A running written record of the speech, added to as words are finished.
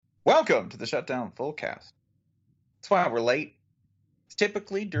Welcome to the Shutdown Fullcast. That's why we're late.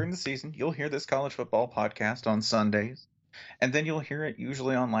 Typically during the season, you'll hear this college football podcast on Sundays, and then you'll hear it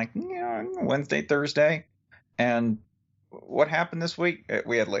usually on Wednesday, Thursday. And what happened this week?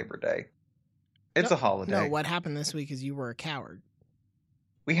 We had Labor Day. It's a holiday. No, what happened this week is you were a coward.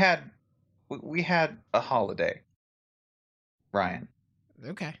 We had a holiday, Ryan.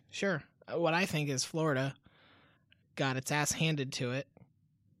 Okay, sure. What I think is Florida got its ass handed to it.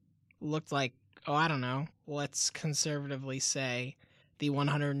 Looked like, I don't know, let's conservatively say the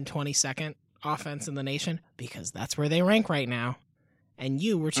 122nd offense in the nation, because that's where they rank right now. And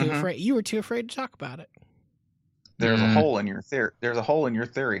you were too afraid. You were too afraid to talk about it. There's a hole in your theory. There's a hole in your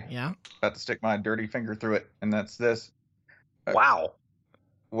theory. Yeah. About to stick my dirty finger through it, and that's this. Wow.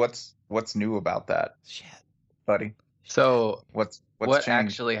 What's new about that? Shit, buddy. So what changed?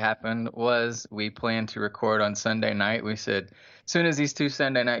 Actually happened was we planned to record on Sunday night. We said as soon as these two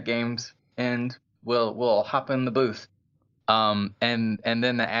Sunday night games end, we'll hop in the booth. And then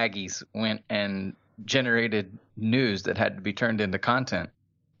the Aggies went and generated news that had to be turned into content.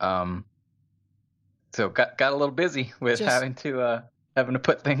 So got a little busy with having to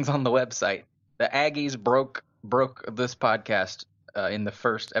put things on the website. The Aggies broke this podcast in the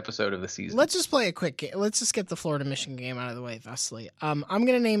first episode of the season. Let's just play a quick game. Let's just get the Florida-Michigan game out of the way thusly. I'm going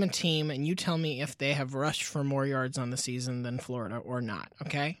to name a team, and you tell me if they have rushed for more yards on the season than Florida or not,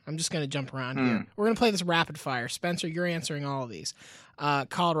 okay? I'm just going to jump around here. We're going to play this rapid fire. Spencer, you're answering all of these.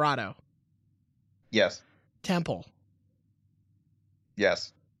 Colorado. Yes. Temple.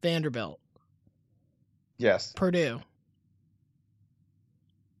 Yes. Vanderbilt. Yes. Purdue.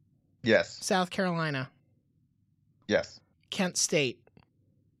 Yes. South Carolina. Yes. Kent State.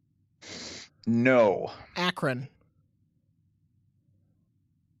 No. Akron.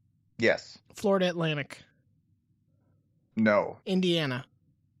 Yes. Florida Atlantic. No. Indiana.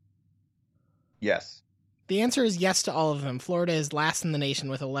 Yes. The answer is yes to all of them. Florida is last in the nation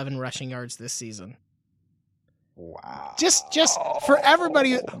with 11 rushing yards this season. Wow. Just for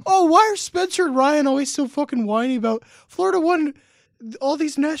everybody. Oh, why are Spencer and Ryan always so fucking whiny about Florida won all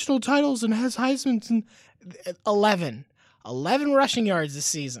these national titles and has Heisman's and 11 rushing yards this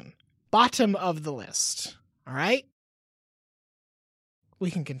season. Bottom of the list. All right?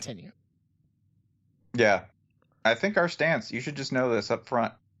 We can continue. Yeah. I think our stance, you should just know this up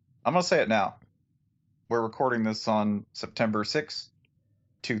front. I'm going to say it now. We're recording this on September 6th,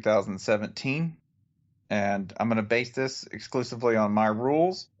 2017. And I'm going to base this exclusively on my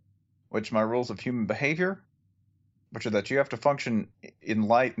rules, which my rules of human behavior, which are that you have to function in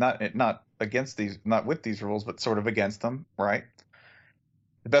light, not against these, not with these rules, but sort of against them, right?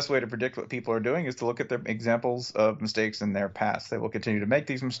 The best way to predict what people are doing is to look at their examples of mistakes in their past. They will continue to make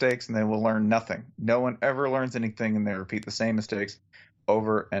these mistakes and they will learn nothing. No one ever learns anything and they repeat the same mistakes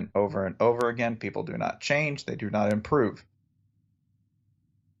over and over and over again. People do not change. They do not improve.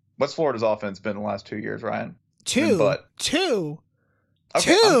 What's Florida's offense been the last 2 years, Ryan? Two.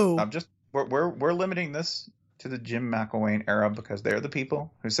 Okay, we're limiting this to the Jim McElwain era because they're the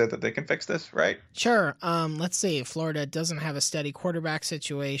people who said that they can fix this, right? Sure. Let's see. Florida doesn't have a steady quarterback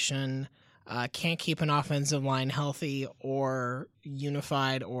situation, can't keep an offensive line healthy or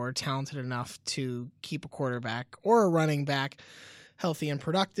unified or talented enough to keep a quarterback or a running back healthy and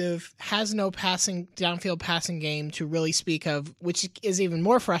productive, has no downfield passing game to really speak of, which is even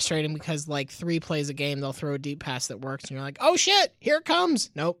more frustrating because like 3 plays a game, they'll throw a deep pass that works and you're like, oh shit, here it comes.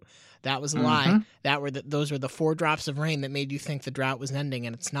 Nope. That was a lie. Those were the 4 drops of rain that made you think the drought was ending,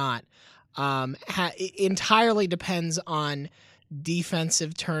 and it's not. It entirely depends on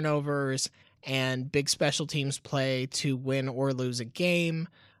defensive turnovers and big special teams play to win or lose a game.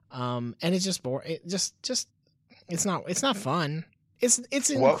 And it's just boring. It's not fun. It's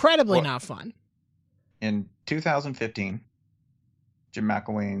incredibly not fun. In 2015, Jim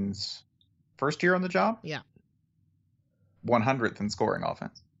McElwain's first year on the job? Yeah. 100th in scoring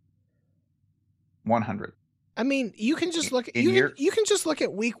offense. 100. I mean, you can just look at you can just look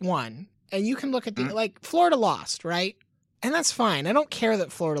at week 1 and you can look at the Florida lost, right? And that's fine. I don't care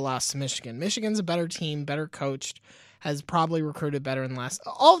that Florida lost to Michigan. Michigan's a better team, better coached, has probably recruited better than last.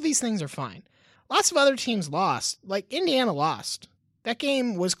 All of these things are fine. Lots of other teams lost. Like Indiana lost. That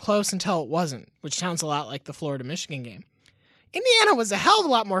game was close until it wasn't, which sounds a lot like the Florida-Michigan game. Indiana was a hell of a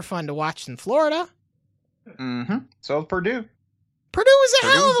lot more fun to watch than Florida. Mm-hmm. So was Purdue. Purdue was a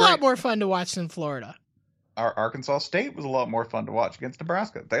hell of a lot more fun to watch than Florida. Our Arkansas State was a lot more fun to watch against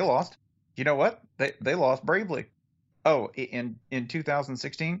Nebraska. They lost. You know what? They lost bravely. Oh, in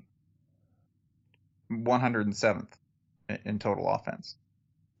 2016, 107th in total offense.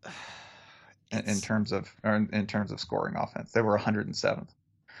 In terms of scoring offense, they were 107th.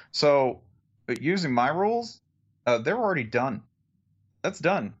 So, using my rules, they're already done. That's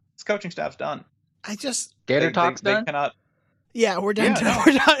done. This coaching staff's done. Gator Talk's done? They cannot. Yeah, we're done. Yeah,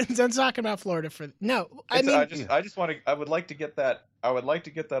 We're done talking about Florida I would like to get that. I would like to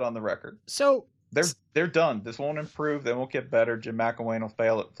get that on the record. So they're done. This won't improve. They won't get better. Jim McElwain will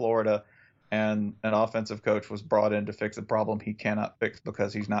fail at Florida, and an offensive coach was brought in to fix a problem he cannot fix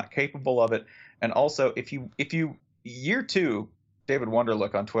because he's not capable of it. And also, if you year two, David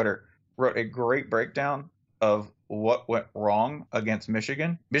Wonderlook on Twitter wrote a great breakdown of what went wrong against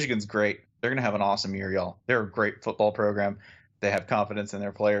Michigan. Michigan's great. They're going to have an awesome year, y'all. They're a great football program. They have confidence in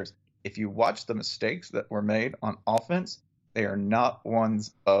their players. If you watch the mistakes that were made on offense, they are not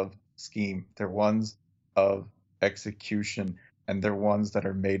ones of scheme. They're ones of execution, and they're ones that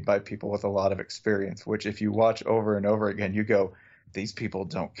are made by people with a lot of experience, which if you watch over and over again, you go, these people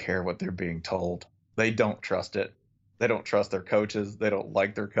don't care what they're being told. They don't trust it. They don't trust their coaches. They don't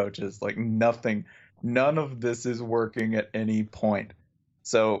like their coaches. Like nothing, none of this is working at any point.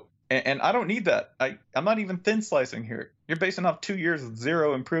 So, and I don't need that. I'm not even thin slicing here. You're basing off 2 years of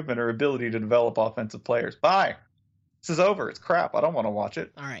zero improvement or ability to develop offensive players. Bye. This is over. It's crap. I don't want to watch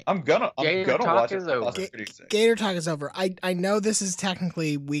it. All right. I'm gonna watch it. Over. Gator Talk is over. I know this is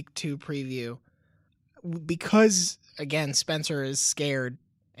technically week 2 preview because again Spencer is scared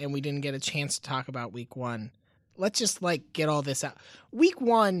and we didn't get a chance to talk about week 1. Let's just get all this out. Week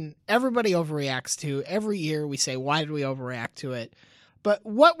 1, everybody overreacts to. Every year we say, why did we overreact to it? But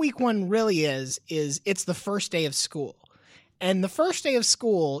what week 1 really is it's the first day of school. And the first day of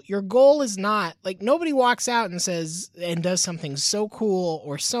school, your goal is not nobody walks out and says and does something so cool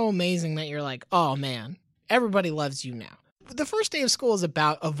or so amazing that you're like, oh man, everybody loves you now. The first day of school is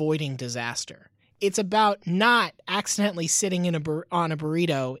about avoiding disaster. It's about not accidentally sitting on a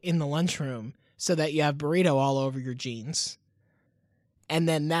burrito in the lunchroom so that you have burrito all over your jeans. And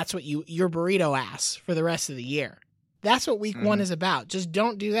then that's what your burrito ass for the rest of the year. That's what week 1 is about. Just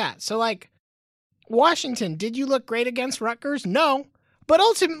don't do that. So Washington, did you look great against Rutgers? No, but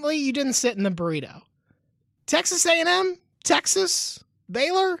ultimately you didn't sit in the burrito. Texas A&M, Texas,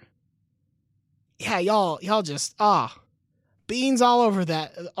 Baylor, yeah, y'all just beans all over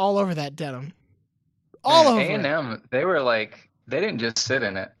that denim, all over A&M. They were they didn't just sit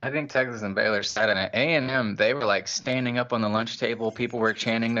in it. I think Texas and Baylor sat in it. A&M, they were standing up on the lunch table. People were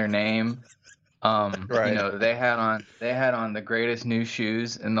chanting their name. Right. They had on the greatest new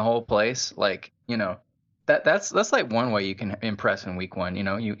shoes in the whole place. That's one way you can impress in week 1.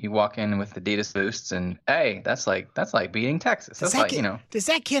 You walk in with Adidas boosts and hey, that's like beating Texas. Does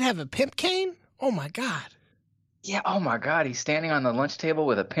that kid have a pimp cane? Oh my God. Yeah, oh my God, he's standing on the lunch table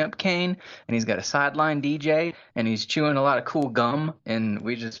with a pimp cane and he's got a sideline DJ and he's chewing a lot of cool gum. And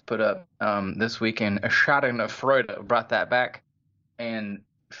we just put up this weekend a Schadenfreude, brought that back and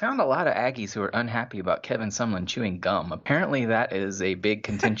found a lot of Aggies who are unhappy about Kevin Sumlin chewing gum. Apparently that is a big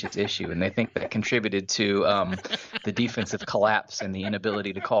contentious issue, and they think that contributed to the defensive collapse and the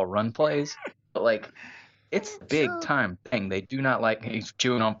inability to call run plays. But it's a big time thing. They do not like he's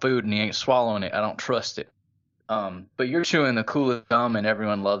chewing on food and he ain't swallowing it. I don't trust it. But you're chewing the coolest gum and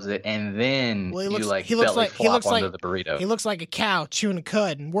everyone loves it, and then he looks like onto the burrito. He looks like a cow chewing a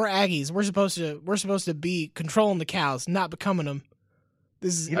cud, and we're Aggies. We're supposed to be controlling the cows, not becoming them.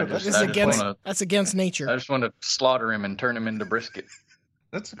 This is that's against nature. I just want to slaughter him and turn him into brisket.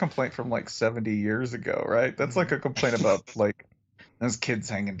 That's a complaint from 70 years ago, right? That's a complaint about those kids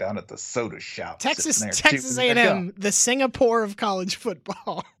hanging down at the soda shop. Texas A&M, the Singapore of college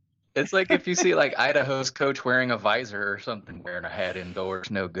football. It's like if you see Idaho's coach wearing a visor or something, wearing a hat indoors.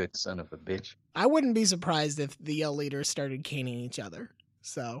 No good, son of a bitch. I wouldn't be surprised if the yell leaders started caning each other.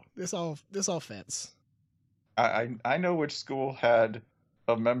 So this all fits. I know which school had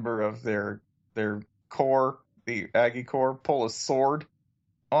a member of their corps, the Aggie corps, pull a sword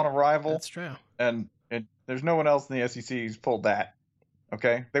on a rival. That's true. And there's no one else in the SEC who's pulled that.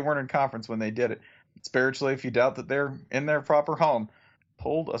 Okay? They weren't in conference when they did it. Spiritually, if you doubt that they're in their proper home,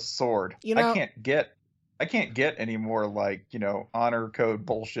 pulled a sword. I can't get any more honor code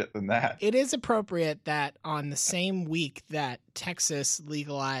bullshit than that. It is appropriate that on the same week that Texas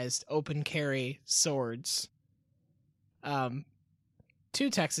legalized open carry swords, 2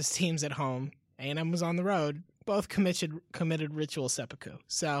 Texas teams at home, A&M was on the road, both committed ritual seppuku.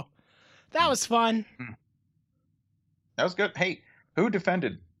 So that was fun. That was good. Hey, who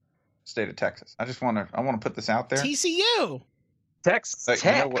defended state of Texas? I want to put this out there. TCU. Texas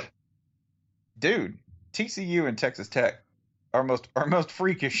Tech. You know what? Dude, TCU and Texas Tech are most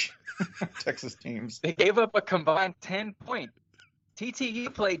freakish Texas teams. They gave up a combined 10 points.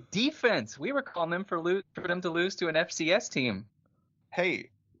 TCU played defense. We were calling them for them to lose to an FCS team. Hey,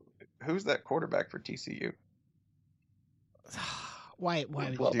 who's that quarterback for TCU? Why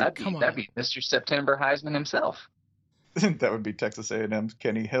Well, would you? that'd be Mr. September Heisman himself. That would be Texas A&M's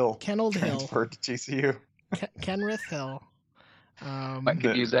Kenny Hill. Kenneld Hill. Transferred to TCU. Kenrith Hill. I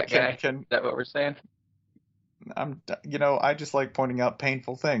could use that guy. Is that what we're saying? I just like pointing out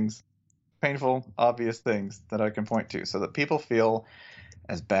painful, obvious things that I can point to, so that people feel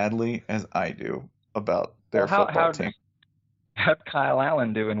as badly as I do about their football team. How'd Kyle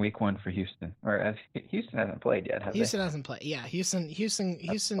Allen do in week 1 for Houston? Or Houston hasn't played yet, has Houston hasn't played. Yeah, Houston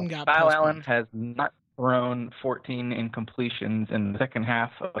got Kyle postponed. Allen has not thrown 14 incompletions in the second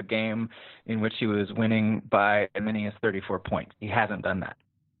half of a game in which he was winning by as many as 34 points. He hasn't done that.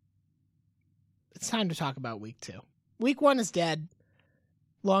 It's time to talk about week 2. Week 1 is dead.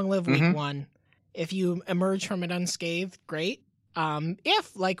 Long live week 1. If you emerge from it unscathed, great.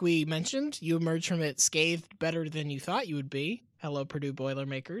 If, like we mentioned, you emerge from it scathed better than you thought you would be, hello Purdue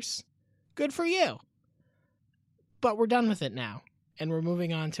Boilermakers, good for you. But we're done with it now, and we're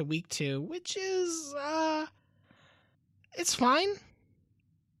moving on to week 2, which is, it's fine.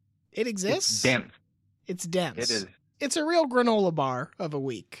 It exists. It's dense. It is. It's a real granola bar of a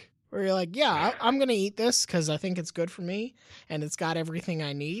week, where you're like, yeah, I'm going to eat this because I think it's good for me, and it's got everything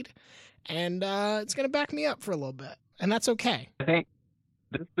I need, and it's going to back me up for a little bit. And that's okay. I think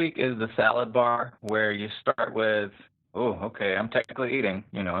this week is the salad bar where you start with, oh, okay, I'm technically eating.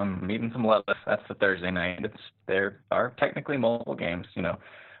 I'm eating some lettuce. That's the Thursday night. There are technically multiple games,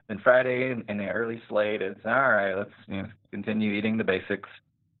 Then Friday in the early slate, it's all right, let's continue eating the basics.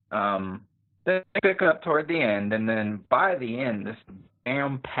 Then pick up toward the end, and then by the end, this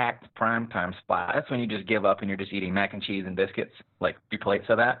jam-packed primetime spot, that's when you just give up and you're just eating mac and cheese and biscuits, like 3 plates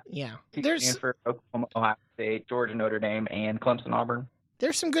of that. Yeah. There's for Oklahoma, Ohio State, Georgia, Notre Dame, and Clemson, Auburn.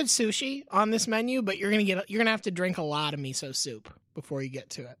 There's some good sushi on this menu, but you're gonna have to drink a lot of miso soup before you get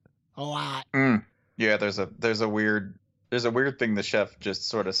to it. A lot. Yeah, there's a weird thing the chef just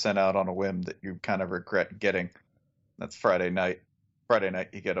sort of sent out on a whim that you kind of regret getting. That's Friday night. Friday night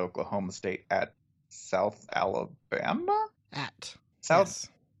you get Oklahoma State at South Alabama? At South.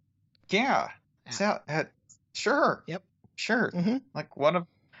 Yes. Yeah. Sure. Yep. Sure. Like one of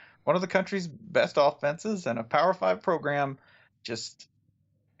the country's best offenses and a Power 5 program just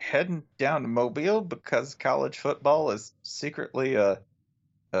heading down to Mobile because college football is secretly a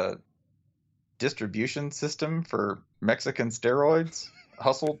distribution system for Mexican steroids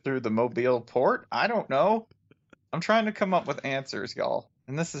hustled through the Mobile port. I don't know. I'm trying to come up with answers, y'all,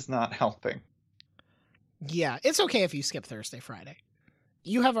 and this is not helping. Yeah, it's okay if you skip Thursday, Friday.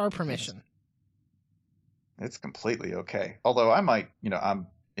 You have our permission. It's completely okay. Although I might, I'm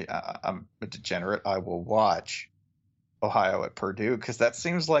a degenerate. I will watch Ohio at Purdue because that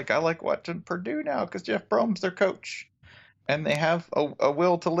seems like I like watching Purdue now because Jeff Brohm's their coach, and they have a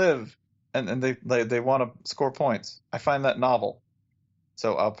will to live, and they want to score points. I find that novel,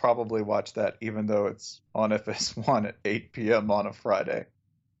 so I'll probably watch that even though it's on FS1 at 8 p.m. on a Friday.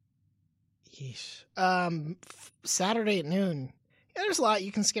 Yeesh. Saturday at noon. Yeah, there's a lot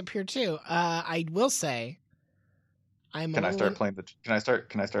you can skip here too. I will say, Can I start playing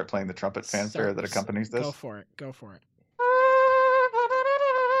the trumpet fanfare that accompanies this? Go for it.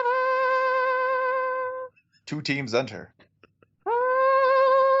 Two teams enter.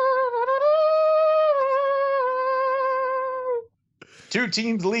 Two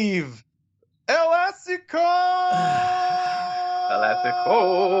teams leave. Elastico!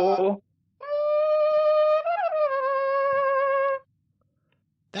 Elastico!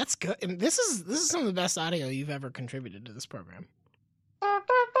 That's good. And this is some of the best audio you've ever contributed to this program. I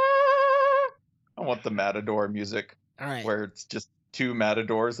want the Matador music. All right. Where it's just 2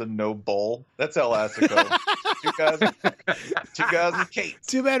 Matadors and no bull. That's Elastico. two guys with capes.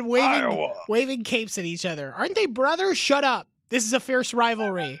 2 men waving capes at each other. Aren't they brothers? Shut up. This is a fierce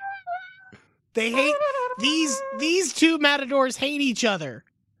rivalry. They hate these 2 Matadors hate each other.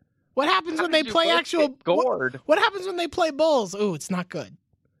 What happens when they play actual gourd? What happens when they play bulls? Ooh, it's not good.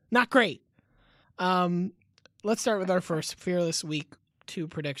 Not great. Let's start with our first Fearless Week 2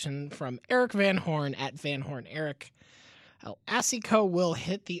 prediction from Eric Van Horn at Van Horn Eric. Elastico will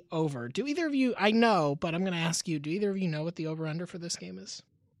hit the over. Do either of you, I know, but I'm going to ask you, do either of you know what the over-under for this game is?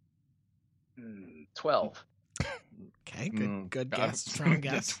 12. Okay, good guess. Strong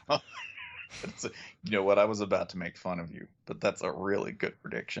guess. You know what? I was about to make fun of you, but that's a really good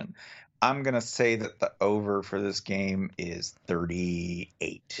prediction. I'm going to say that the over for this game is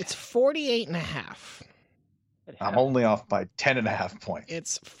 38. It's 48.5. I'm only off by 10.5 points.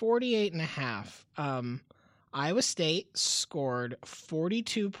 It's 48.5. Iowa State scored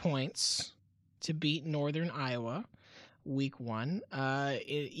 42 points to beat Northern Iowa. week 1.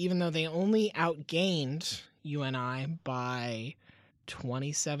 Even though they only outgained UNI by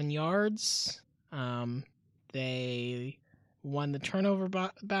 27 yards, they won the turnover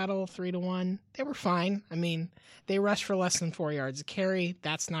battle 3-1. They were fine. I mean, they rushed for less than 4 yards a carry.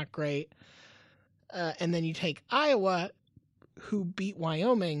 That's not great. And then you take Iowa, who beat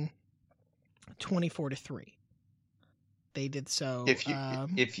Wyoming 24-3. They did so. If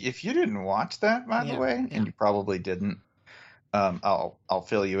you didn't watch that, by the way, and you probably didn't, I'll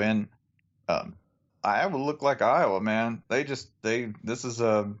fill you in. Iowa looked like Iowa, man.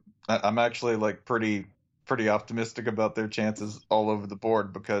 I'm actually like pretty optimistic about their chances all over the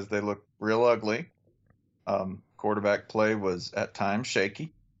board because they look real ugly. Quarterback play was at times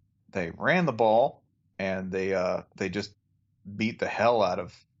shaky. They ran the ball and they just beat the hell out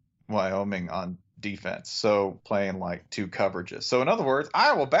of Wyoming on defense. So playing like 2 coverages. So in other words,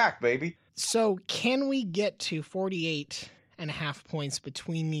 Iowa back, baby. So can we get to 48.5 points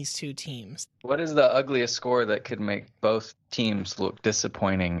between these two teams? What is the ugliest score that could make both teams look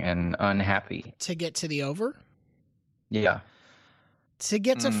disappointing and unhappy? To get to the over? Yeah. To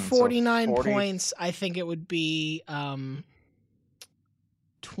get to 49 points, I think it would be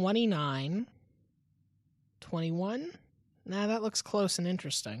 29, 21. Nah, that looks close and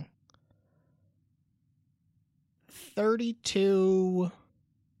interesting. 32-17.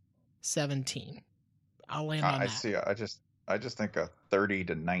 I'll land on that. I see. I just think a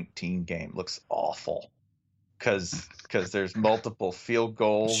 30-19 game looks awful because there's multiple field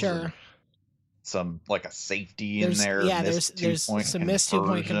goals. Sure. Some like a safety in there. Yeah, there's some missed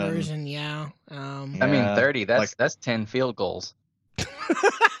 2-point conversion. Yeah. I mean, 30. That's 10 field goals.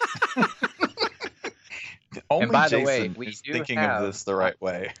 Only and by Jason the way, we is do thinking have, of this the right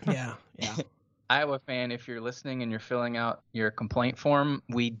way. Yeah. Iowa fan, if you're listening and you're filling out your complaint form,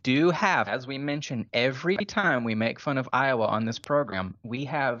 we do have, as we mention every time we make fun of Iowa on this program, we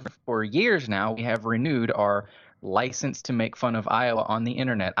have for years now, we have renewed our license to make fun of Iowa on the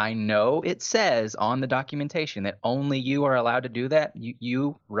internet. I know it says on the documentation that only you are allowed to do that.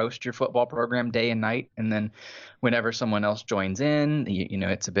 You roast your football program day and night, and then whenever someone else joins in, you know,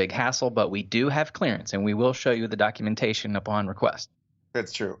 it's a big hassle, but we do have clearance, and we will show you the documentation upon request.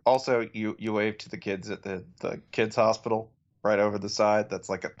 That's true. Also, you wave to the kids at the kids hospital right over the side. That's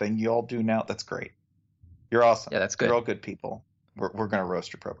like a thing you all do now. That's great. You're awesome. Yeah, that's good. You're all good people. We're going to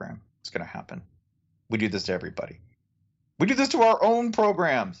roast your program. It's going to happen. We do this to everybody. We do this to our own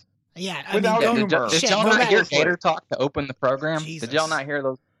programs. Yeah. Without humor. Did y'all not hear Gator Talk to open the program? Jesus. Did y'all not hear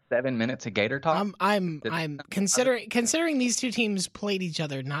those 7 minutes of Gator Talk? I'm considering these two teams played each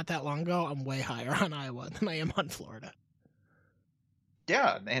other not that long ago. I'm way higher on Iowa than I am on Florida.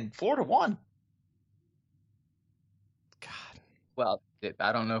 Yeah, and Florida won. God. Well,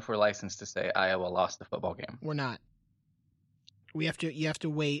 I don't know if we're licensed to say Iowa lost the football game. We're not. You have to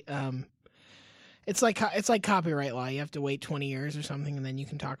wait. It's like copyright law. You have to wait 20 years or something, and then you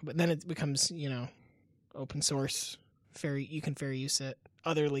can talk about. Then it becomes open source. You can fair use it.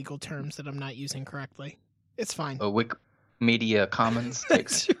 Other legal terms that I'm not using correctly. It's fine. Wikimedia Commons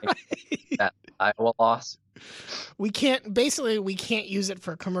takes that Iowa loss. We can't use it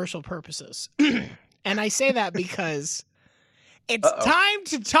for commercial purposes. And I say that because it's time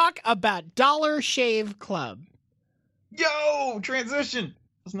to talk about Dollar Shave Club. Yo, transition.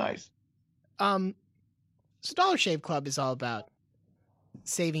 That's nice. So Dollar Shave Club is all about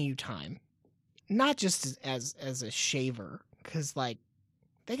saving you time, not just as a shaver, because like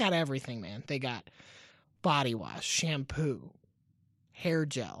they got everything, man. They got body wash, shampoo, hair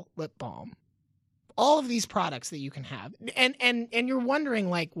gel, lip balm, all of these products that you can have, and you're wondering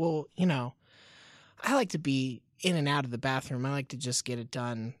like, well, I like to be in and out of the bathroom. I like to just get it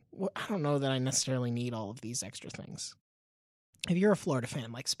done. Well, I don't know that I necessarily need all of these extra things. If you're a Florida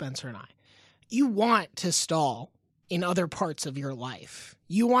fan like Spencer and I, you want to stall in other parts of your life.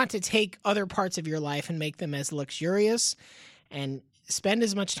 You want to take other parts of your life and make them as luxurious and spend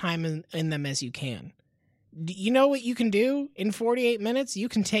as much time in them as you can. You know what you can do in 48 minutes? You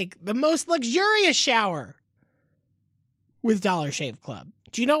can take the most luxurious shower with Dollar Shave Club.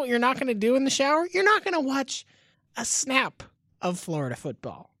 Do you know what you're not going to do in the shower? You're not going to watch a snap of Florida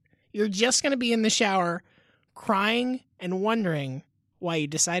football. You're just going to be in the shower crying and wondering why you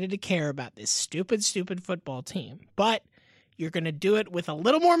decided to care about this stupid football team. But you're going to do it with a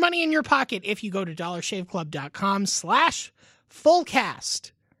little more money in your pocket if you go to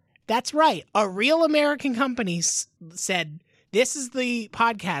dollarshaveclub.com/fullcast. That's right. A real American company said, this is the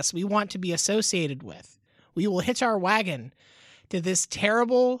podcast we want to be associated with. We will hitch our wagon to this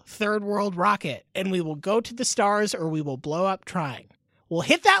terrible third world rocket, and we will go to the stars or we will blow up trying. We'll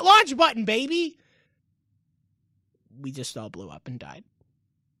hit that launch button, baby. we just all blew up and died.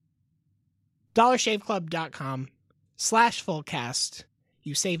 DollarShaveClub.com/Fullcast.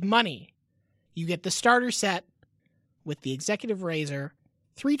 You save money. You get the starter set with the Executive Razor,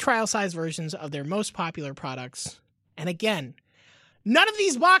 3 trial size versions of their most popular products. And again, none of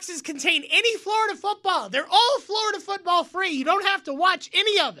these boxes contain any Florida football. They're all Florida football free. You don't have to watch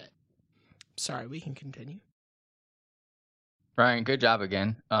any of it. Sorry, we can continue. Ryan, good job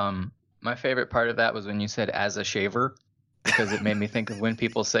again. My favorite part of that was when you said "as a shaver," because it made me think of when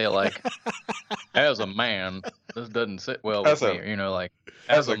people say like, "As a man, this doesn't sit well with me." You know, like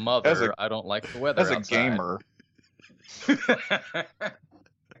as a mother, I don't like the weather as a outside. Gamer.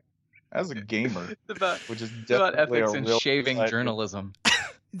 As a gamer, which is definitely about ethics and real shaving journalism.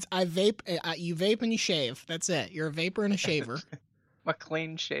 I vape. You vape and you shave. That's it. You're a vapor and a shaver. I'm a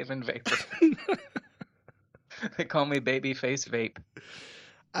clean-shaven vapor. They call me Babyface Vape.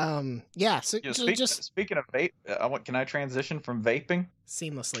 Yeah. So, speaking of vape, can I transition from vaping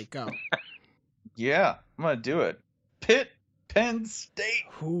seamlessly? Go. Yeah, I'm gonna do it. Pitt, Penn State.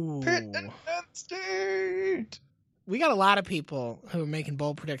 Ooh. Pitt and Penn State. We got a lot of people who are making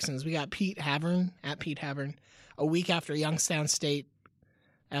bold predictions. We got Pete Havern, a week after Youngstown State,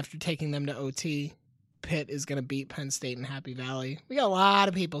 after taking them to OT, Pitt is going to beat Penn State in Happy Valley. We got a lot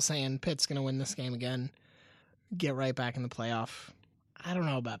of people saying Pitt's going to win this game again, get right back in the playoff. I don't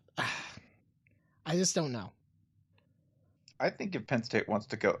know about... I just don't know. I think if Penn State wants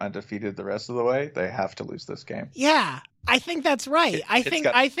to go undefeated the rest of the way, they have to lose this game. Yeah, I think that's right. I think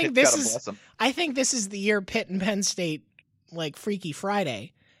this is the year Pitt and Penn State like Freaky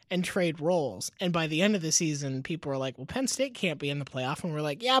Friday and trade roles. And by the end of the season, people are like, "Well, Penn State can't be in the playoff," and we're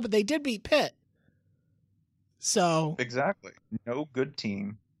like, "Yeah, but they did beat Pitt." So exactly, no good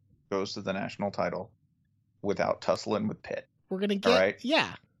team goes to the national title without tussling with Pitt. We're gonna get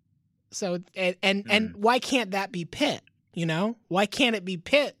So and why can't that be Pitt? You know, why can't it be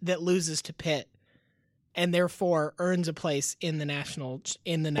Pitt that loses to Pitt and therefore earns a place in the national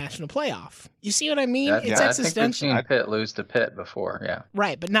playoff? You see what I mean? It's existential. I think we've seen Pitt lose to Pitt before, yeah.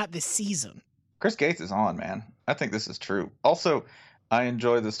 Right, but not this season. Chris Gates is on, man. I think this is true. Also, I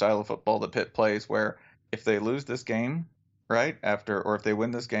enjoy the style of football that Pitt plays where if they lose this game, right, or if they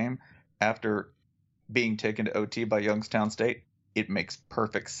win this game after being taken to OT by Youngstown State, it makes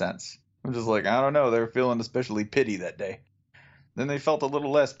perfect sense. I'm just like, I don't know, they were feeling especially pity that day. Then they felt a little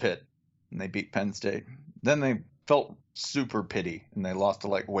less pit, and they beat Penn State. Then they felt super pity, and they lost to,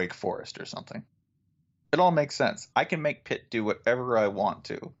 like, Wake Forest or something. It all makes sense. I can make Pitt do whatever I want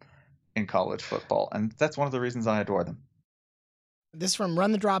to in college football, and that's one of the reasons I adore them. This is from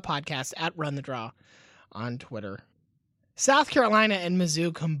Run the Draw Podcast, at Run the Draw on Twitter. South Carolina and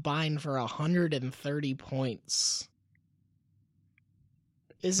Mizzou combined for 130 points.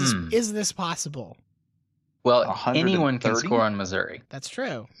 Is this possible? Well, anyone can score on Missouri. That's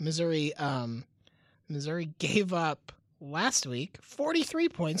true. Missouri gave up last week 43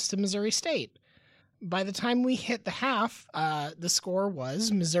 points to Missouri State. By the time we hit the half, the score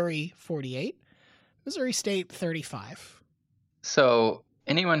was Missouri 48, Missouri State 35. So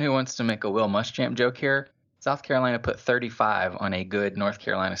anyone who wants to make a Will Muschamp joke here, South Carolina put 35 on a good North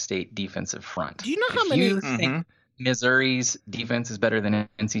Carolina State defensive front. Do you know how many... think Missouri's defense is better than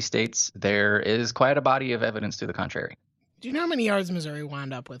NC State's? There is quite a body of evidence to the contrary. Do you know how many yards Missouri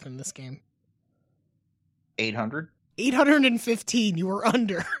wound up with in this game? 800? 815. You were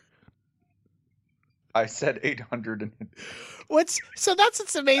under. I said 800. That's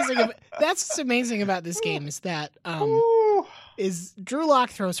what's amazing. That's what's amazing about this game is that Drew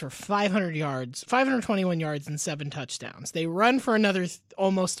Lock throws for 500 yards, 521 yards, and 7 touchdowns. They run for another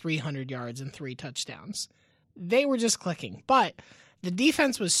almost 300 yards and 3 touchdowns. They were just clicking. But the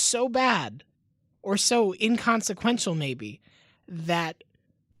defense was so bad, or so inconsequential maybe, that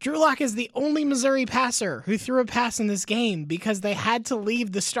Drew Lock is the only Missouri passer who threw a pass in this game because they had to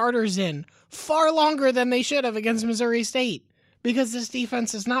leave the starters in far longer than they should have against Missouri State because this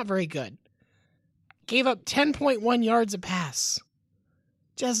defense is not very good. Gave up 10.1 yards a pass.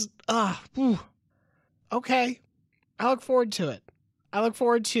 Just, okay. I look forward to it. I look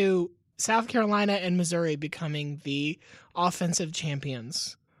forward to South Carolina and Missouri becoming the offensive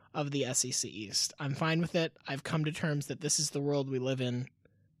champions of the SEC East. I'm fine with it. I've come to terms that this is the world we live in,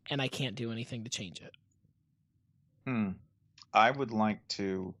 and I can't do anything to change it. I would like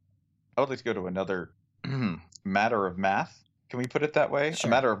to go to another matter of math. Can we put it that way? Sure.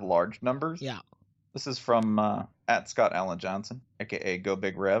 A matter of large numbers? Yeah. This is from at Scott Allen Johnson, a.k.a. Go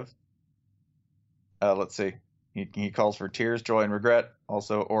Big Rev. Let's see. He calls for tears, joy, and regret.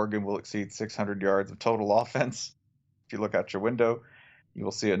 Also, Oregon will exceed 600 yards of total offense. If you look out your window, you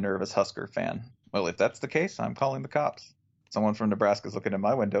will see a nervous Husker fan. Well, if that's the case, I'm calling the cops. Someone from Nebraska is looking in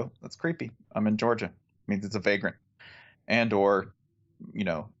my window. That's creepy. I'm in Georgia. It means it's a vagrant. And or,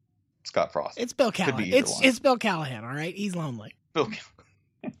 Scott Frost. It's Bill Callahan. It's Bill Callahan, all right? He's lonely.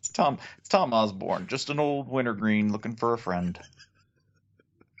 It's Tom Osborne, just an old wintergreen looking for a friend.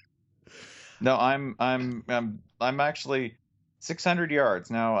 No, I'm actually 600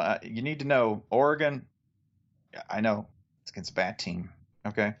 yards. Now, you need to know, Oregon, I know it's against a bad team,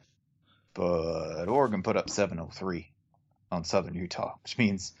 okay? But Oregon put up 703 on Southern Utah, which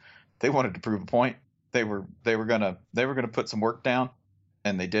means they wanted to prove a point. They were gonna put some work down,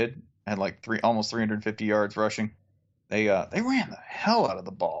 and they did. Had like almost 350 yards rushing. They ran the hell out of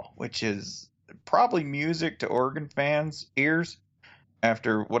the ball, which is probably music to Oregon fans' ears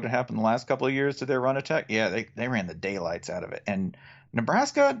after what had happened the last couple of years to their run attack. Yeah, they ran the daylights out of it. And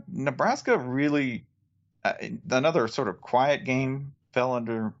Nebraska really another sort of quiet game, fell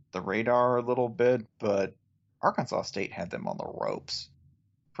under the radar a little bit, but Arkansas State had them on the ropes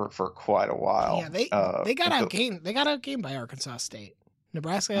for quite a while. Yeah, they got outgained. They got outgained by Arkansas State.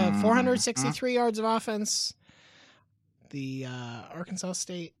 Nebraska had 463 yards of offense. The Arkansas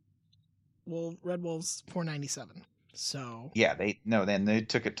State Red Wolves 497. So yeah, they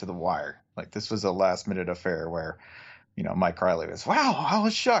took it to the wire. Like, this was a last minute affair where, Mike Riley was, wow, I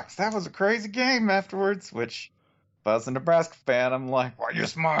was shocked. That was a crazy game afterwards. Which, if I was a Nebraska fan, I'm like, why are you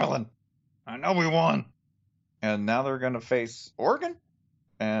smiling? I know we won. And now they're going to face Oregon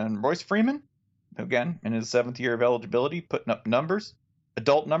and Royce Freeman, again in his 7th year of eligibility, putting up numbers,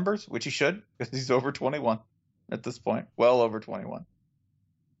 adult numbers, which he should because he's over 21 at this point, well over 21.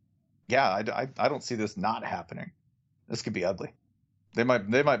 Yeah, I don't see this not happening. This could be ugly. They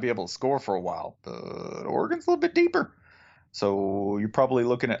might be able to score for a while, but Oregon's a little bit deeper. So you're probably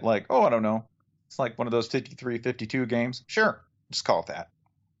looking at like, I don't know. It's like one of those 53-52 games. Sure, just call it that.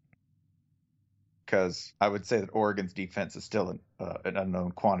 Because I would say that Oregon's defense is still an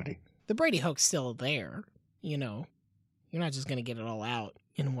unknown quantity. The Brady hoax's still there. You're not just going to get it all out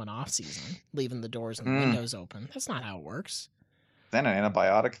in one off season, leaving the doors and the windows open. That's not how it works. Is that an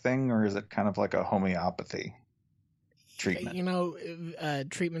antibiotic thing, or is it kind of like a homeopathy treatment?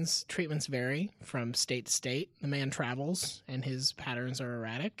 Treatments vary from state to state. The man travels, and his patterns are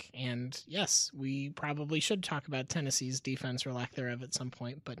erratic. And yes, we probably should talk about Tennessee's defense or lack thereof at some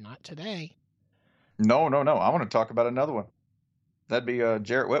point, but not today. No. I want to talk about another one. That'd be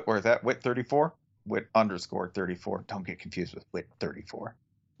Jarrett Whitworth at Whit34. Whit_34. Don't get confused with Whit34.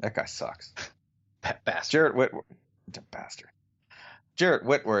 That guy sucks. Bastard. Jarrett Whitworth. Bastard. Jarrett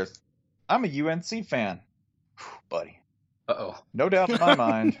Whitworth. I'm a UNC fan. Whew, buddy. Uh-oh. No doubt in my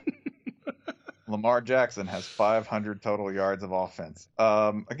mind, Lamar Jackson has 500 total yards of offense.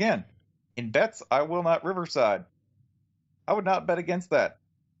 Again, in bets, I will not Riverside. I would not bet against that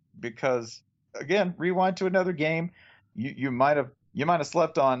because, again, rewind to another game. You might have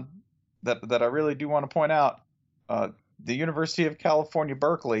slept on that. I really do want to point out. The University of California,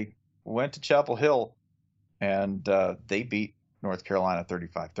 Berkeley went to Chapel Hill, and they beat North Carolina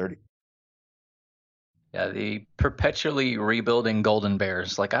 35-30. Yeah, the perpetually rebuilding Golden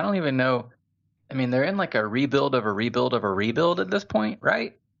Bears. Like, I don't even know. I mean, they're in like a rebuild of a rebuild of a rebuild at this point,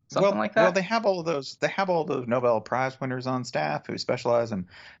 right? Something like that. Well, they have all of those. They have all those Nobel Prize winners on staff who specialize in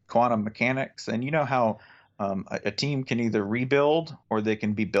quantum mechanics, and you know how a team can either rebuild or they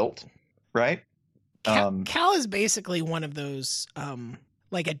can be built, right? Cal is basically one of those,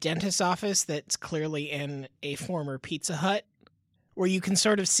 like a dentist's office that's clearly in a former Pizza Hut, where you can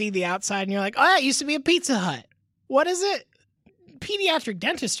sort of see the outside and you're like, oh, that used to be a Pizza Hut. What is it? Pediatric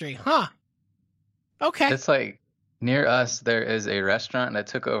dentistry, huh? Okay. It's like near us, there is a restaurant that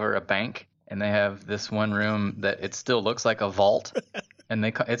took over a bank, and they have this one room that it still looks like a vault, and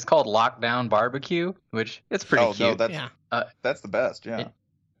it's called Lockdown Barbecue, which it's pretty cute. No, that's the best, yeah.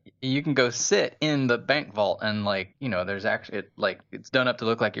 You can go sit in the bank vault, and there's actually it's done up to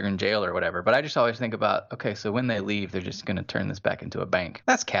look like you're in jail or whatever. But I just always think about, okay, so when they leave, they're just going to turn this back into a bank.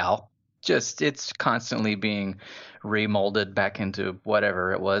 That's Cal. It's constantly being remolded back into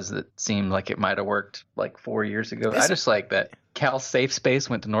whatever it was that seemed like it might have worked like 4 years ago. I just like that Cal's safe space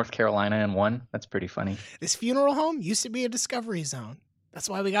went to North Carolina and won. That's pretty funny. This funeral home used to be a discovery zone. That's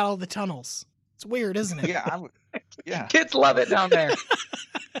why we got all the tunnels. It's weird, isn't it? Yeah. Kids love it down there.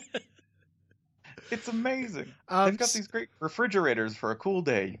 It's amazing. They've got these great refrigerators for a cool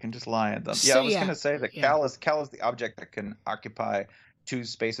day. You can just lie in them. I was going to say that Cal is the object that can occupy two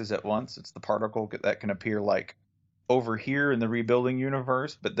spaces at once. It's the particle that can appear like over here in the rebuilding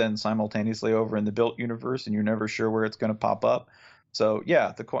universe, but then simultaneously over in the built universe, and you're never sure where it's going to pop up. So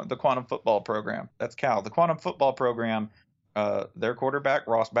yeah, the quantum football program. That's Cal. The quantum football program. Their quarterback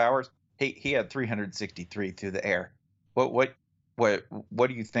Ross Bowers. He had 363 through the air. What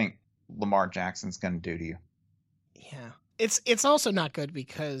do you think Lamar Jackson's going to do to you? Yeah. It's also not good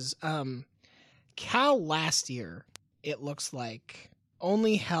because Cal last year, it looks like,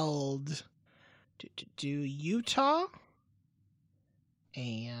 only held Utah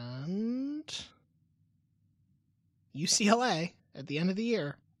and UCLA at the end of the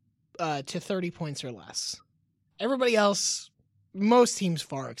year to 30 points or less. Everybody else, most teams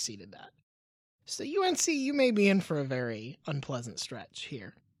far exceeded that. So UNC, you may be in for a very unpleasant stretch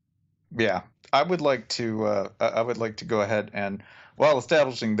here. Yeah, I would like to go ahead and, while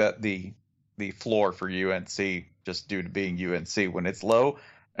establishing that the floor for UNC, just due to being UNC, when it's low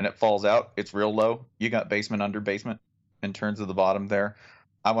and it falls out, it's real low. You got basement under basement in terms of the bottom there.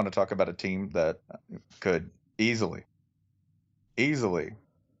 I want to talk about a team that could easily,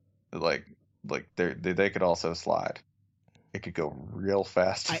 like they could also slide. It could go real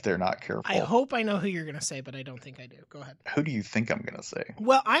fast if they're not careful. I hope I know who you're going to say, but I don't think I do. Go ahead. Who do you think I'm going to say?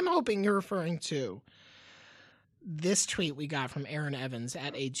 Well, I'm hoping you're referring to this tweet we got from Aaron Evans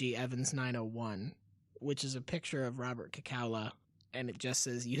at AGEvans901, which is a picture of Robert Kakaula, and it just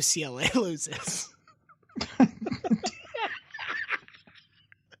says UCLA loses.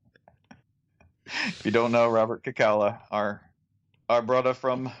 If you don't know Robert Kakaula, our brother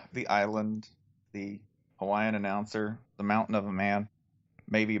from the island, the Hawaiian announcer, the mountain of a man,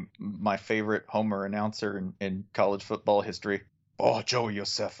 maybe my favorite Homer announcer in college football history. Oh, Joey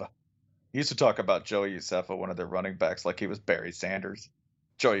Josefa. He used to talk about Joey Josefa, one of their running backs, like he was Barry Sanders.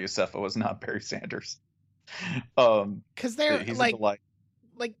 Joey Josefa was not Barry Sanders. Because they're he's like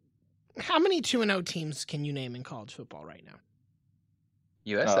how many 2-0 teams can you name in college football right now?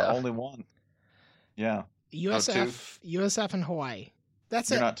 USF. Only one. Yeah. USF and Hawaii. That's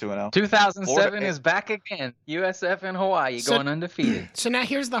You're it. not 2-0. 2007 is back again. USF and Hawaii going undefeated. So now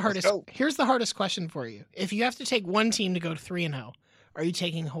here's the hardest. go. Here's the hardest question for you. If you have to take one team to go to 3-0, are you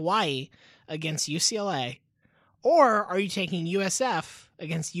taking Hawaii against UCLA, or are you taking USF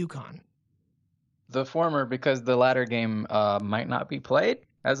against UConn? The former, because the latter game might not be played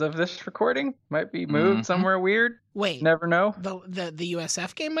as of this recording. Might be moved somewhere weird. Wait, Never know. The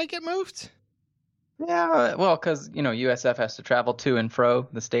USF game might get moved. Yeah, well, because USF has to travel to and fro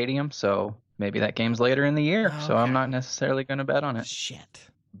the stadium, so maybe that game's later in the year. Oh, so I'm okay. not necessarily going to bet on it. Shit.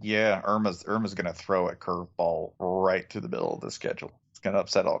 Yeah, Irma's going to throw a curveball right to the middle of the schedule. It's going to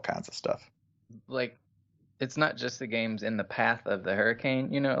upset all kinds of stuff. Like, it's not just the games in the path of the hurricane.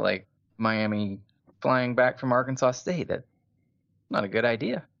 Like Miami flying back from Arkansas State. That's not a good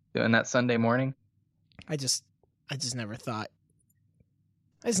idea. Doing that Sunday morning. I just never thought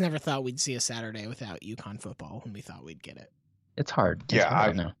we'd see a Saturday without UConn football when we thought we'd get it. It's hard.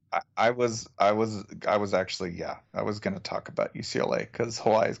 I was actually I was going to talk about UCLA because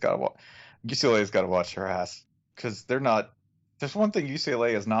UCLA's got to watch their ass because they're not. There's one thing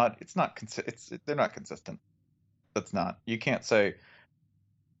UCLA is not. They're not consistent. That's not. You can't say,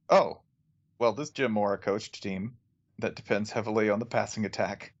 oh, well, this Jim Mora coached team that depends heavily on the passing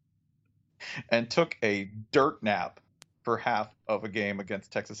attack and took a dirt nap for half of a game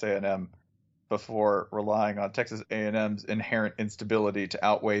against Texas A&M before relying on Texas A&M's inherent instability to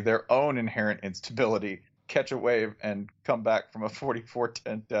outweigh their own inherent instability, catch a wave, and come back from a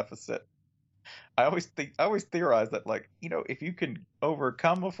 44-10 deficit. I always theorize that, if you can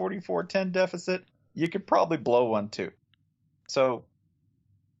overcome a 44-10 deficit, you could probably blow one too. So,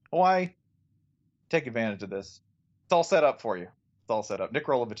 Hawaii, take advantage of this. It's all set up for you. It's all set up. Nick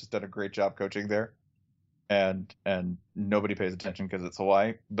Rolovich has done a great job coaching there. And nobody pays attention because it's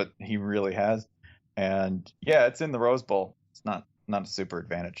Hawaii, but he really has. And yeah, it's in the Rose Bowl. It's not a super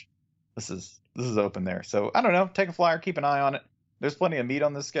advantage. This is open there. So I don't know. Take a flyer, keep an eye on it. There's plenty of meat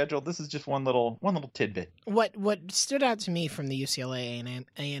on this schedule. This is just one little tidbit. What stood out to me from the UCLA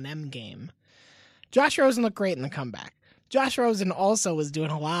A&M game, Josh Rosen looked great in the comeback. Josh Rosen also was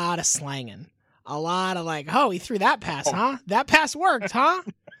doing a lot of slanging, a lot of he threw that pass, huh? That pass worked, huh?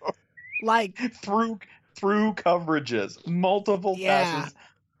 Like through coverages, multiple passes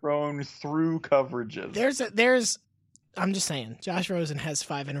thrown through coverages. I'm just saying, Josh Rosen has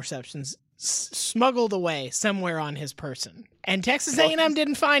 5 interceptions smuggled away somewhere on his person, and Texas A&M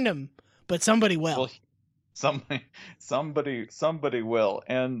didn't find him, but somebody will. Well, somebody will,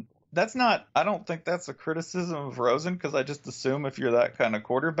 and that's not. I don't think that's a criticism of Rosen because I just assume if you're that kind of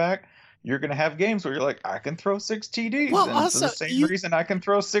quarterback, you're going to have games where you're like, I can throw 6 TDs. Well, and also, for the same reason I can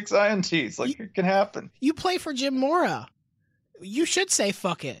throw 6 INTs. It can happen. You play for Jim Mora. You should say,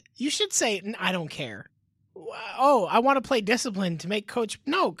 fuck it. You should say, I don't care. Oh, I want to play discipline to make coach.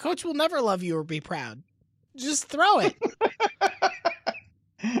 No, coach will never love you or be proud. Just throw it.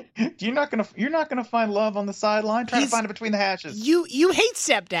 You're not gonna find love on the sideline. Try to find it between the hashes. You hate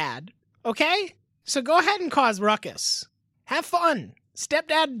stepdad, okay? So go ahead and cause ruckus. Have fun.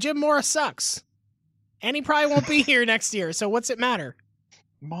 Stepdad Jim Mora sucks, and he probably won't be here next year. So what's it matter?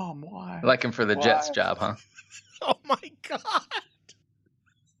 Mom, why? Like him for the Jets job, huh? Oh my God.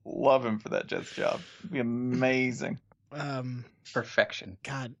 Love him for that Jets job. It'd be amazing. Perfection.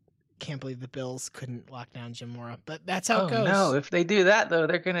 God, can't believe the Bills couldn't lock down Jim Mora, but that's how it goes. No, if they do that though,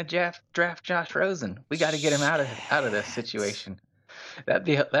 they're gonna draft Josh Rosen. We got to get him out of this situation.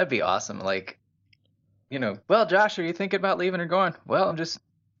 That'd be awesome. Like, well, Josh, are you thinking about leaving or going? Well, I'm just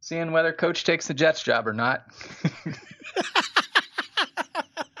seeing whether Coach takes the Jets job or not.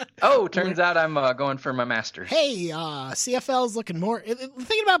 Oh, turns out I'm going for my master's. Hey, CFL's looking more.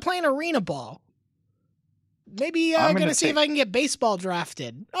 Thinking about playing arena ball. Maybe I'm going to see if I can get baseball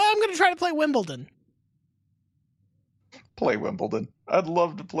drafted. Oh, I'm going to try to play Wimbledon. Play Wimbledon. I'd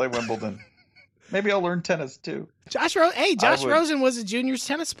love to play Wimbledon. Maybe I'll learn tennis too. Josh Rosen was a juniors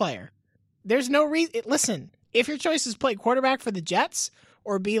tennis player. There's no reason. Listen, if your choice is play quarterback for the Jets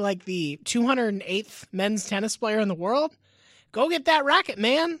or be like the 208th men's tennis player in the world, go get that racket,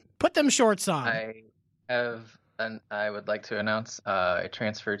 man. Put them shorts on. I would like to announce a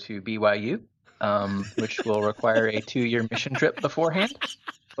transfer to BYU, which will require a 2-year mission trip beforehand.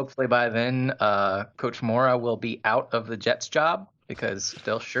 Hopefully by then, Coach Mora will be out of the Jets job because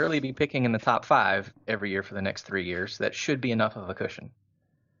they'll surely be picking in the top 5 every year for the next 3 years. That should be enough of a cushion.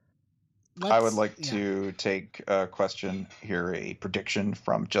 I would like to take a question here, a prediction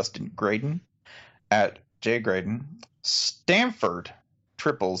from Justin Graydon at J Graydon. Stanford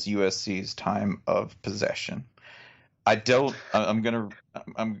triples USC's time of possession. I'm gonna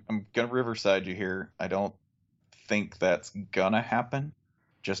Riverside you here. I don't think that's gonna happen,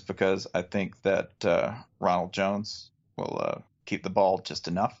 just because I think that Ronald Jones will keep the ball just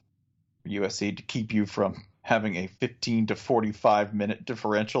enough for USC to keep you from having a 15 to 45 minute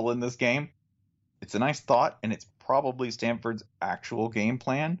differential in this game. It's a nice thought, and it's probably Stanford's actual game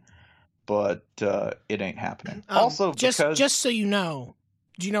plan, but it ain't happening. Also, just so you know,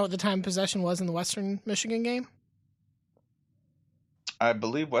 do you know what the time of possession was in the Western Michigan game? I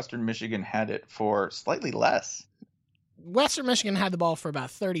believe Western Michigan had it for slightly less. Western Michigan had the ball for about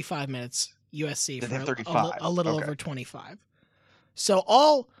 35 minutes. USC for 35? A little over 25. So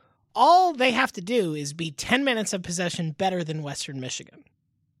all they have to do is be 10 minutes of possession better than Western Michigan.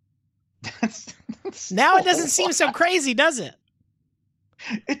 Now it doesn't seem so crazy, does it?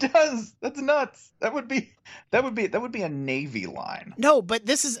 It does. That's nuts. That would be a Navy line. No, but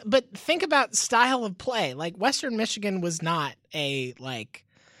think about style of play. Like Western Michigan was not a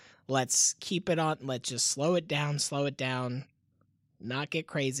let's keep it on, let's just slow it down, not get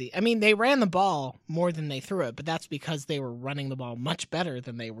crazy. I mean, they ran the ball more than they threw it, but that's because they were running the ball much better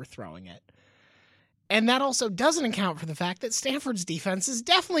than they were throwing it. And that also doesn't account for the fact that Stanford's defense is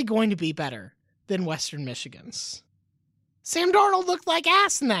definitely going to be better than Western Michigan's. Sam Darnold looked like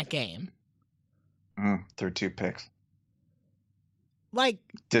ass in that game. Threw 2 picks.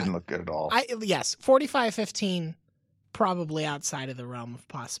 Didn't look good at all. Yes, 45-15, probably outside of the realm of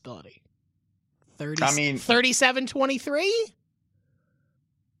possibility. 37-23?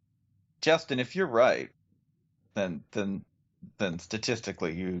 Justin, if you're right, then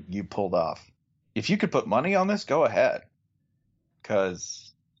statistically you pulled off. If you could put money on this, go ahead.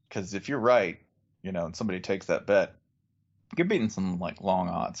 Because if you're right, and somebody takes that bet, you're beating some long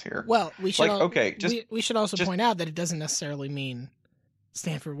odds here. Well, we should we should also point out that it doesn't necessarily mean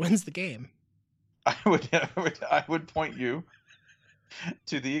Stanford wins the game. I would point you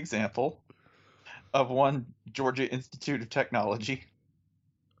to the example of one Georgia Institute of Technology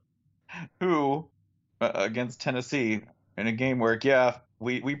who against Tennessee in a game where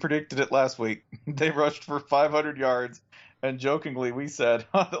we predicted it last week. They rushed for 500 yards, and jokingly we said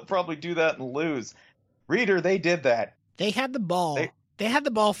they'll probably do that and lose. Reader, they did that. They had the ball. They had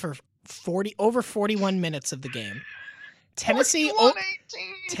the ball for over 41 minutes of the game. Tennessee,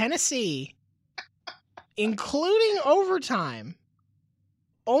 including overtime,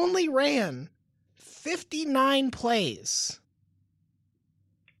 only ran 59 plays.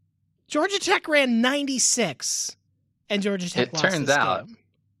 Georgia Tech ran 96, and Georgia Tech lost this game. It turns out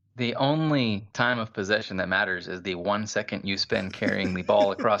the only time of possession that matters is the 1 second you spend carrying the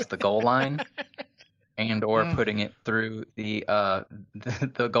ball across the goal line and or putting it through the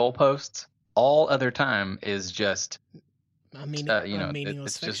goalposts. All other time is just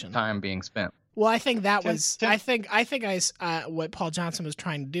meaningless it's fiction. Just time being spent. Well, I think that was. I think what Paul Johnson was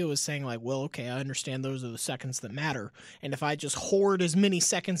trying to do was saying well, okay, I understand those are the seconds that matter, and if I just hoard as many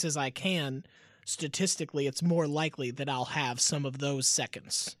seconds as I can, statistically, it's more likely that I'll have some of those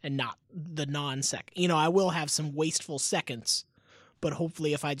seconds and not the non-second. You know, I will have some wasteful seconds, but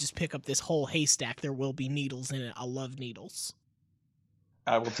hopefully if I just pick up this whole haystack, there will be needles in it. I love needles.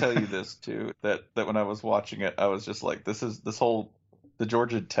 I will tell you this too, that when I was watching it, I was just like, the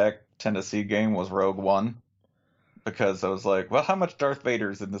Georgia Tech Tennessee game was Rogue One, because I was like, well, how much Darth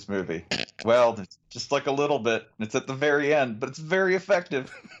Vader is in this movie? Well, it's just like a little bit. It's at the very end, but it's very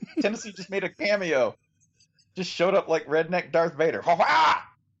effective. Tennessee just made a cameo. Just showed up like redneck Darth Vader. Ha-ha!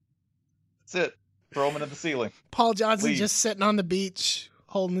 That's it. Throw him into the ceiling. Paul Johnson Leave. just sitting on the beach,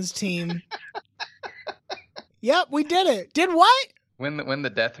 holding his team. Yep, we did it. Did what? When the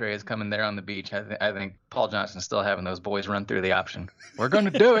death ray is coming there on the beach, I think Paul Johnson's still having those boys run through the option. We're going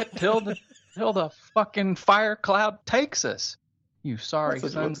to do it till the fucking fire cloud takes us. You sorry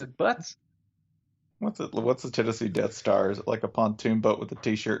sons of butts. What's the Tennessee Death Star? Is it like a pontoon boat with a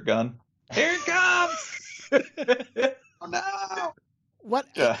t-shirt gun? Here it comes! Oh no! What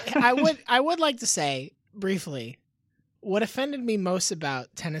I would like to say briefly, what offended me most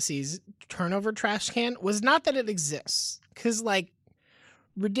about Tennessee's turnover trash can was not that it exists, because like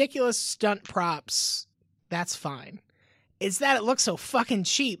ridiculous stunt props, that's fine. It's that it looks so fucking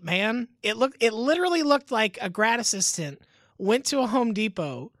cheap, man. It literally looked like a grad assistant went to a Home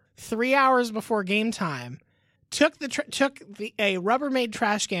Depot 3 hours before game time, took a Rubbermaid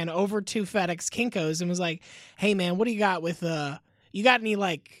trash can over to FedEx Kinko's and was like, "Hey man, what do you got with you got any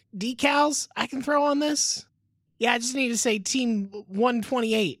like decals I can throw on this? Yeah, I just need to say team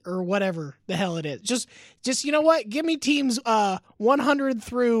 128 or whatever the hell it is. Just you know what? Give me teams 100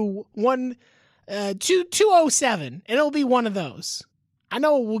 through 207, and it'll be one of those. I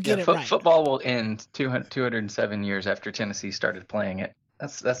know we'll get it right." Football will end 207 years after Tennessee started playing it.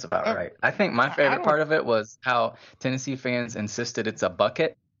 That's about right. I think my favorite part of it was how Tennessee fans insisted it's a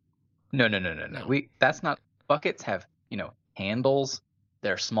bucket. No. That's not. Buckets have, handles.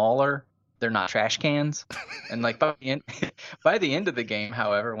 They're smaller. They're not trash cans. And like by the end of the game,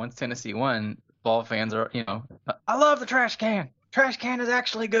 however, once Tennessee won, ball fans are, I love the trash can. Trash can is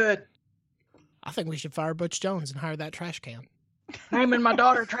actually good. I think we should fire Butch Jones and hire that trash can. Naming my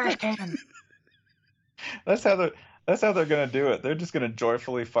daughter Trash Can. That's how they're gonna do it. They're just gonna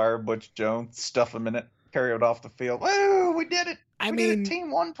joyfully fire Butch Jones, stuff him in it, carry it off the field. Woo, we did it. We did it,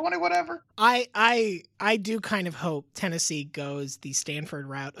 team 120, whatever. I do kind of hope Tennessee goes the Stanford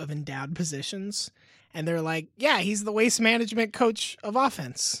route of endowed positions, and they're like, yeah, he's the waste management coach of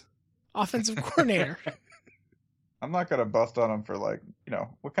offensive coordinator. I'm not gonna bust on him for like,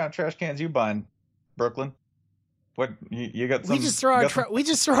 what kind of trash cans you buying, Brooklyn? What you got? We just throw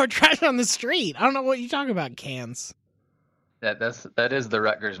our trash on the street. I don't know what you talk about, cans. That is the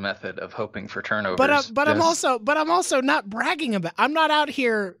Rutgers method of hoping for turnovers. But I'm also not bragging about. I'm not out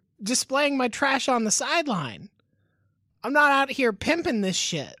here displaying my trash on the sideline. I'm not out here pimping this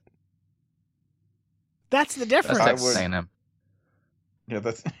shit. That's the difference. That's Texas A&M. Yeah,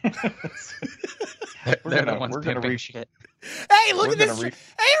 that's. We're gonna reach shit. Hey, look at this! Hey,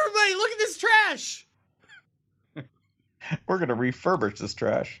 everybody, look at this trash! We're gonna refurbish this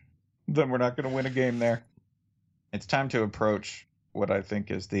trash. Then we're not gonna win a game there. It's time to approach what I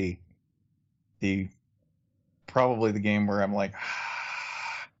think is the probably the game where I'm like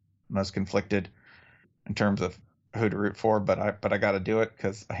most conflicted in terms of who to root for, but I got to do it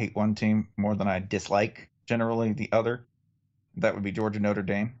because I hate one team more than I dislike generally the other. That would be Georgia Notre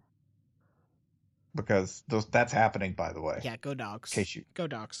Dame, because that's happening, by the way. Yeah, go Dogs. Go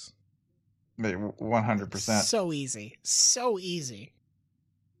Dogs. 100%. So easy.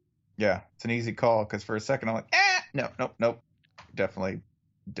 Yeah, it's an easy call because for a second I'm like, nope, definitely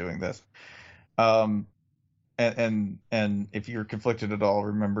doing this. And if you're conflicted at all,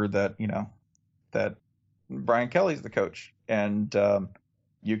 remember that that Brian Kelly's the coach, and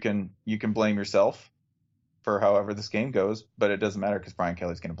you can blame yourself for however this game goes, but it doesn't matter because Brian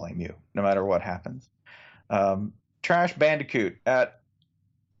Kelly's going to blame you no matter what happens. Trash Bandicoot at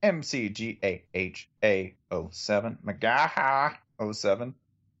MCGAHA07 Magaha 07.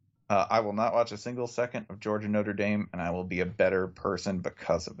 I will not watch a single second of Georgia Notre Dame, and I will be a better person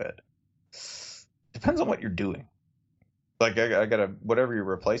because of it. Depends on what you're doing. Like I gotta, whatever your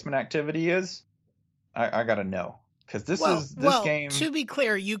replacement activity is, I gotta know, because this game. To be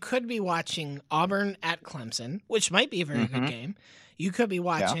clear, you could be watching Auburn at Clemson, which might be a very good game. You could be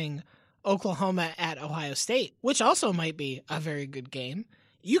watching Oklahoma at Ohio State, which also might be a very good game.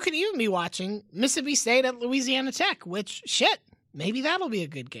 You could even be watching Mississippi State at Louisiana Tech, which maybe that'll be a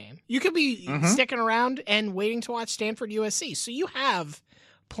good game. You could be sticking around and waiting to watch Stanford USC. So you have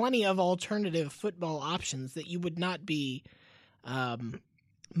plenty of alternative football options that you would not be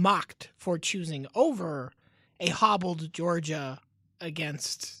mocked for choosing over a hobbled Georgia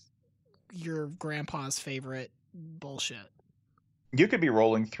against your grandpa's favorite bullshit. You could be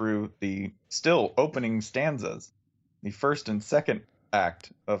rolling through the still opening stanzas, the first and second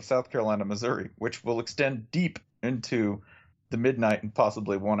act of South Carolina, Missouri, which will extend deep into the midnight and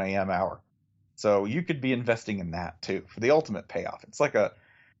possibly 1 a.m. hour. So you could be investing in that too for the ultimate payoff. It's like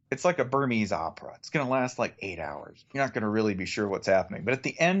a Burmese opera. It's going to last like 8 hours. You're not going to really be sure what's happening. But at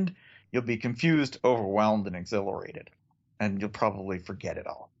the end, you'll be confused, overwhelmed, and exhilarated. And you'll probably forget it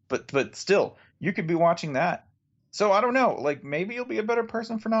all. But still, you could be watching that. So I don't know. Like, maybe you'll be a better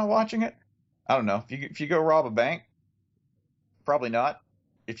person for not watching it. I don't know. If you go rob a bank, probably not.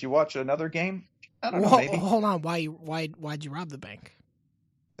 If you watch another game, I don't know, maybe. Hold on. Why'd you rob the bank?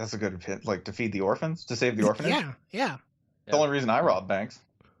 That's a good hit. Like, to feed the orphans? To save the orphanage? Yeah. The only reason I rob banks.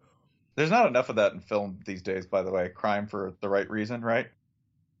 There's not enough of that in film these days, by the way. Crime for the right reason, right?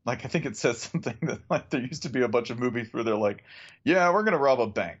 Like, I think it says something that, like, there used to be a bunch of movies where they're like, yeah, we're going to rob a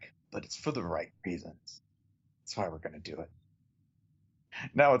bank, but it's for the right reasons. That's why we're going to do it.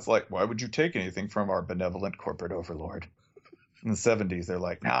 Now it's like, why would you take anything from our benevolent corporate overlord? In the 70s, they're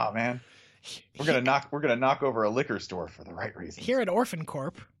like, nah, man, we're gonna knock over a liquor store for the right reasons. Here at Orphan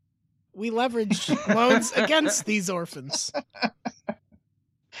Corp, we leverage loans against these orphans.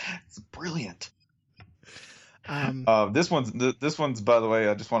 It's brilliant. This one's by the way,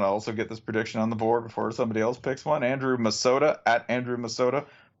 I just want to also get this prediction on the board before somebody else picks one. Andrew Masota at Andrew Masota.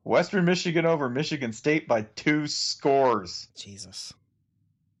 Western Michigan over Michigan State by 2 scores. Jesus.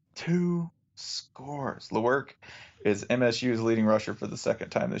 2 scores. Lewerk is MSU's leading rusher for the second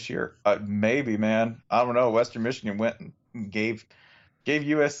time this year. Maybe, man. I don't know. Western Michigan went and gave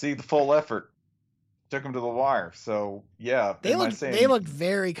USC the full effort. Took them to the wire. So, yeah. They looked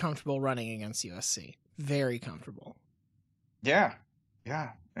very comfortable running against USC. Very comfortable. Yeah. Yeah.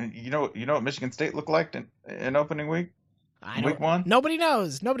 And you know what Michigan State looked like in opening week? Week 1? Nobody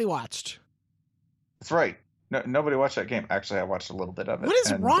knows. Nobody watched. That's right. No, nobody watched that game. Actually, I watched a little bit of it. What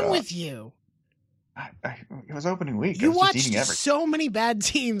is wrong with you? It was opening week. You watched so many bad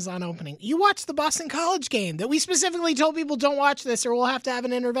teams on opening. You watched the Boston College game that we specifically told people don't watch this or we'll have to have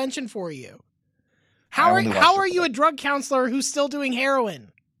an intervention for you. How are you a drug counselor who's still doing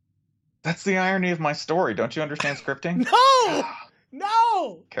heroin? That's the irony of my story. Don't you understand scripting?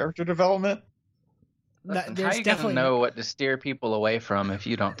 No! Character development? Listen, how are you going to know what to steer people away from if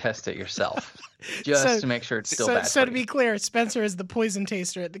you don't test it yourself? Just to make sure it's still bad So to be clear, Spencer is the poison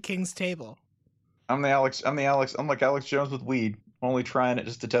taster at the king's table. I'm like Alex Jones with weed, only trying it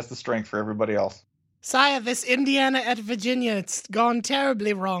just to test the strength for everybody else. Sire, this Indiana at Virginia, it's gone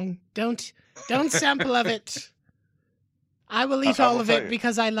terribly wrong. Don't sample of it. I will eat all of it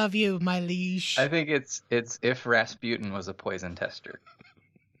because I love you, my liege. I think it's if Rasputin was a poison tester.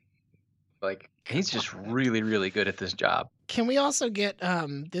 Like, he's just really, really good at this job. Can we also get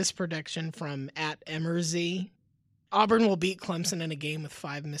this prediction from at Emerzy? Auburn will beat Clemson in a game with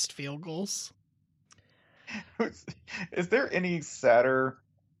 5 missed field goals. Is there any sadder,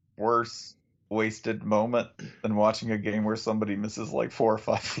 worse, wasted moment than watching a game where somebody misses like 4 or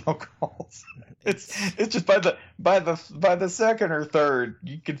 5 field goals? It's just by the second or third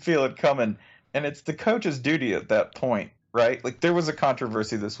you can feel it coming, and it's the coach's duty at that point, right? Like, there was a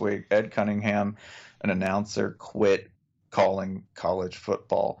controversy this week. Ed Cunningham, an announcer, quit calling college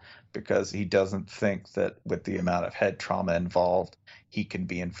football because he doesn't think that with the amount of head trauma involved, he can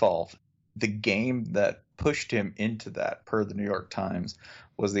be involved. The game that pushed him into that, per the New York Times,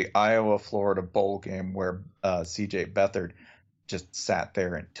 was the Iowa-Florida bowl game where C.J. Beathard just sat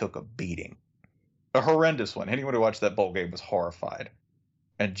there and took a beating. A horrendous one. Anyone who watched that bowl game was horrified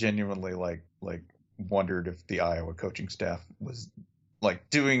and genuinely like wondered if the Iowa coaching staff was like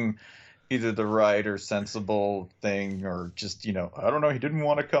doing either the right or sensible thing, or just, I don't know, he didn't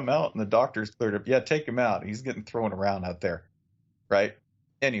want to come out and the doctors cleared up. Yeah, take him out. He's getting thrown around out there, right?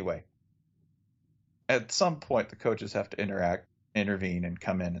 Anyway, at some point the coaches have to intervene and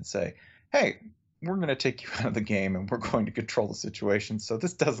come in and say, hey, we're going to take you out of the game and we're going to control the situation so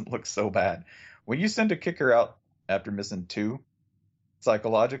this doesn't look so bad. When you send a kicker out after missing 2,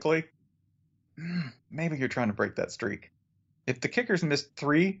 psychologically, maybe you're trying to break that streak. If the kicker's missed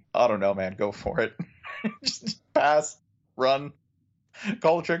 3, I don't know, man, go for it. just pass, run,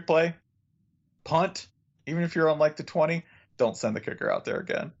 call a trick play, punt. Even if you're on like the 20, don't send the kicker out there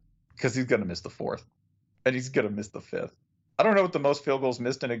again, because he's going to miss the 4th and he's going to miss the 5th. I don't know what the most field goals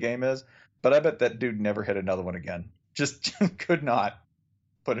missed in a game is, but I bet that dude never hit another one again. Just could not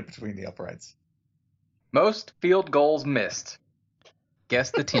put it between the uprights. Most field goals missed.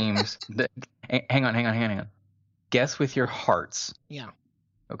 Guess the teams. Hang on. Guess with your hearts. Yeah.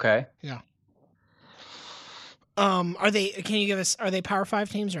 Okay. Yeah. Are they? Can you give us? Are they Power 5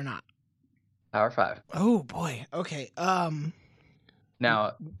 teams or not? Power 5. Oh boy. Okay.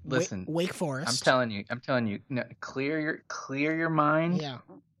 Now, listen. Wake Forest. I'm telling you. No, clear your mind. Yeah.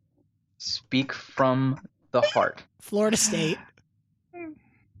 Speak from the heart. Florida State.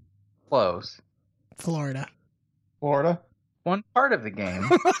 Close. Florida. One part of the game.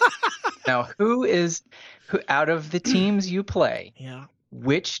 Now, who out of the teams you play? Yeah.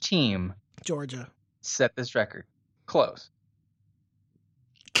 Which team? Georgia. Set this record. Close.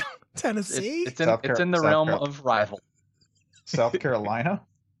 Tennessee. It's in the realm of rival. South Carolina.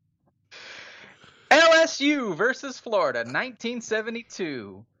 LSU versus Florida,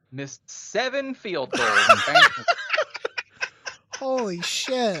 1972. Missed 7 field goals. Holy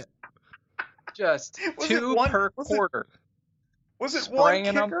shit! Just 2 per quarter. Was it one spraying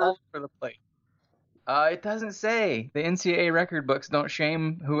them kicker? all over the place. It doesn't say. The NCAA record books don't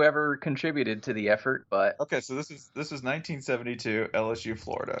shame whoever contributed to the effort, but okay. So this is 1972 LSU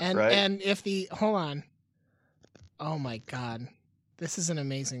Florida, And right? and if the hold on, oh my god, this is an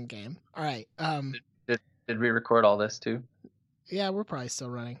amazing game. All right, did we record all this too? yeah, we're probably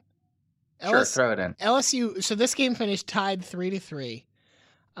still running. Sure, throw it in. LSU. So this game finished tied 3-3.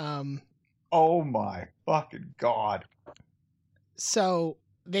 Oh my fucking god! So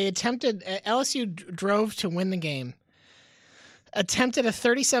they attempted. LSU drove to win the game. Attempted a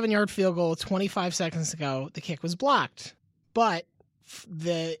 37-yard field goal with 25 seconds to go. The kick was blocked, but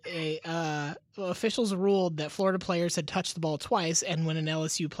the officials ruled that Florida players had touched the ball twice, and when an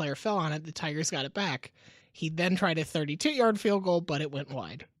LSU player fell on it, the Tigers got it back. He then tried a 32-yard field goal, but it went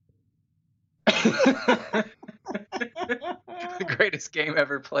wide. The greatest game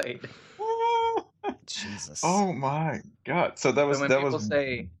ever played. Jesus. Oh my god! So when people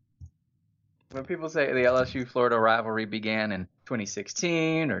say the LSU Florida rivalry began in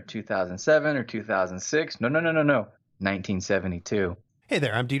 2016 or 2007 or 2006, no, 1972. Hey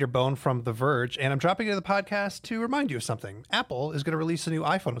there, I'm Dieter Bohn from The Verge, and I'm dropping into the podcast to remind you of something. Apple is going to release a new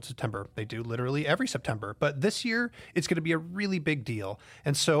iPhone in September. They do literally every September, but this year it's going to be a really big deal.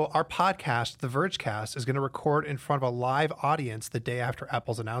 And so our podcast, The Vergecast, is going to record in front of a live audience the day after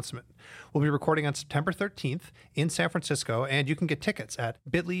Apple's announcement. We'll be recording on September 13th in San Francisco, and you can get tickets at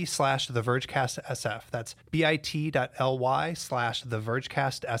bit.ly/TheVergecastSF. That's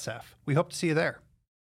bit.ly/TheVergecastSF. We hope to see you there.